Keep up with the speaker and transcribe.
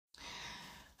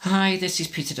Hi, this is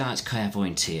Peter Darts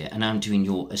Clairvoyant here, and I'm doing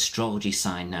your astrology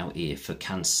sign now here for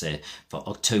Cancer for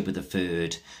October the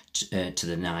 3rd to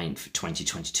the 9th,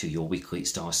 2022, your weekly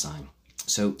star sign.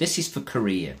 So this is for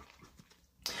career.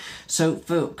 So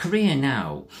for career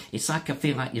now, it's like I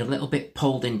feel like you're a little bit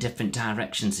pulled in different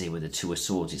directions here with the Two of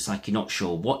Swords. It's like you're not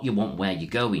sure what you want, where you're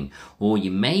going, or you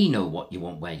may know what you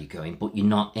want, where you're going, but you're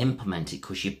not implementing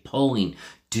because you're pulling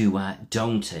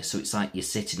don't. So it's like you're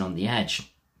sitting on the edge.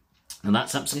 And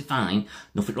that's absolutely fine,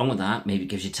 nothing wrong with that. Maybe it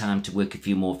gives you time to work a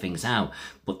few more things out.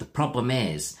 But the problem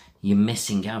is, you're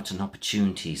missing out on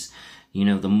opportunities. You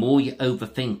know, the more you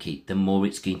overthink it, the more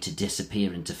it's going to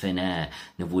disappear into thin air.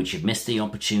 In other words, you've missed the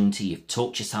opportunity, you've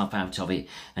talked yourself out of it,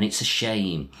 and it's a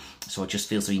shame. So I just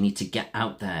feel so you need to get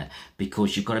out there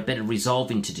because you've got a bit of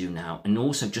resolving to do now. And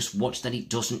also just watch that it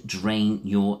doesn't drain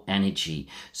your energy.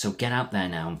 So get out there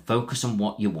now and focus on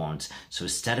what you want. So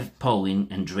instead of pulling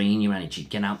and draining your energy,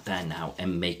 get out there now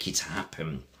and make it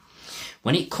happen.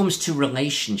 When it comes to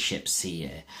relationships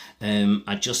here,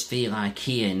 I just feel like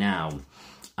here now,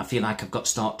 I feel like I've got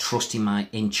to start trusting my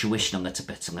intuition a little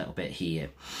bit here.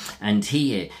 And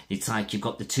here, it's like you've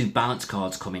got the two balance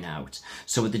cards coming out.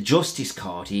 So with the Justice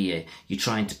card here, you're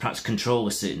trying to perhaps control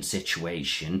a certain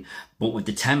situation. But with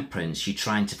the Temperance, you're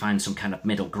trying to find some kind of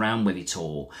middle ground with it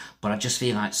all. But I just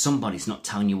feel like somebody's not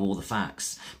telling you all the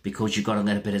facts because you've got a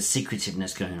little bit of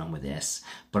secretiveness going on with this.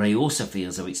 But I also feel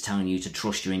as though it's telling you to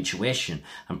trust your intuition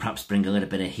and perhaps bring a little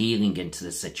bit of healing into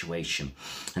the situation.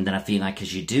 And then I feel like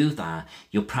as you do that,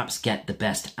 you'll perhaps get the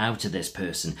best out of this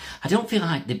person. I don't feel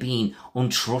like they're being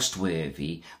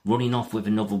untrustworthy, running off with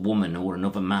another woman or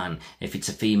another man, if it's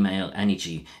a female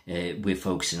energy we're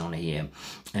focusing on here.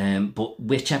 But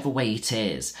whichever way it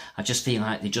is, I just feel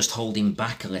like they're just holding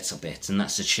back a little bit, and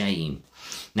that's a shame.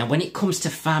 Now, when it comes to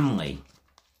family,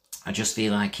 I just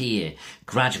feel like here,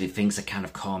 gradually things are kind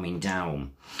of calming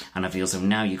down. And I feel so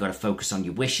now you've got to focus on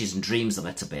your wishes and dreams a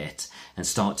little bit and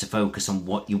start to focus on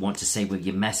what you want to say with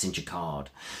your messenger card.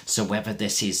 So whether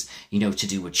this is, you know, to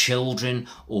do with children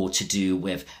or to do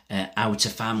with outer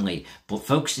family, but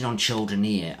focusing on children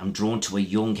here, I'm drawn to a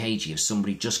young age of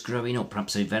somebody just growing up,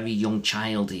 perhaps a very young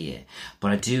child here.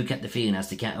 But I do get the feeling as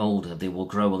they get older, they will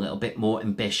grow a little bit more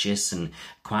ambitious and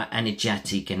quite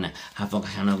energetic and have a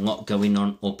kind of lot going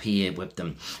on up here with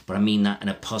them. But I mean that in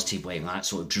a positive way, like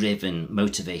sort of driven,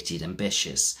 motivated,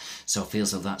 ambitious. So I feel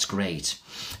so that's great.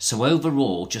 So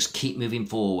overall, just keep moving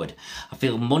forward. I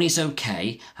feel money's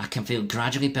okay. I can feel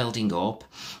gradually building up.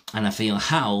 And I feel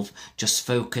health, just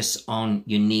focus on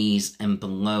your knees and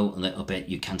below a little bit,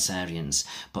 you Cancerians.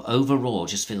 But overall,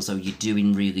 just feels though you're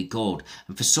doing really good.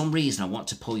 And for some reason, I want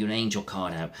to pull your angel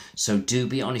card out. So do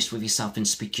be honest with yourself and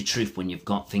speak your truth when you've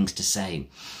got things to say.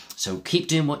 So keep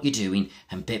doing what you're doing,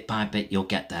 and bit by bit, you'll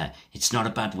get there. It's not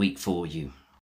a bad week for you.